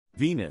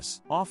Venus,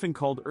 often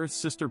called Earth's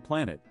sister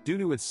planet due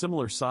to its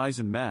similar size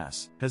and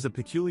mass, has a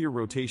peculiar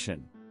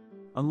rotation.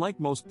 Unlike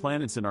most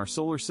planets in our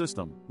solar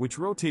system, which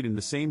rotate in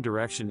the same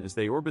direction as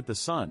they orbit the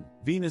Sun,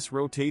 Venus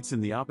rotates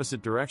in the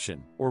opposite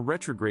direction, or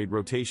retrograde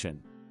rotation.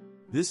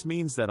 This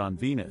means that on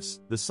Venus,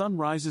 the Sun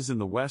rises in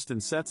the west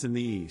and sets in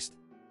the east.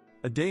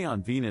 A day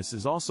on Venus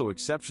is also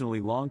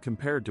exceptionally long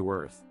compared to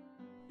Earth.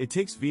 It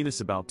takes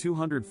Venus about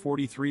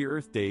 243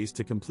 Earth days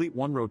to complete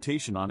one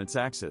rotation on its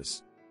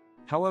axis.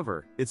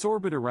 However, its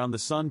orbit around the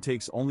Sun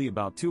takes only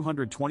about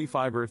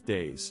 225 Earth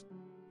days.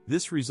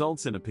 This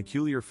results in a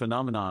peculiar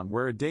phenomenon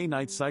where a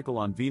day-night cycle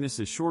on Venus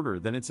is shorter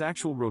than its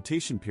actual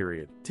rotation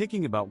period,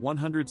 taking about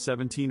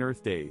 117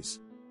 Earth days.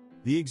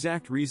 The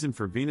exact reason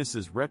for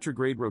Venus's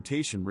retrograde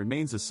rotation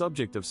remains a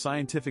subject of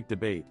scientific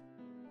debate.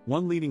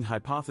 One leading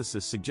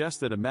hypothesis suggests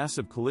that a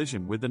massive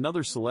collision with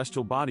another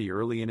celestial body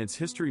early in its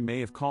history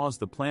may have caused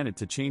the planet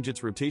to change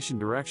its rotation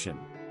direction.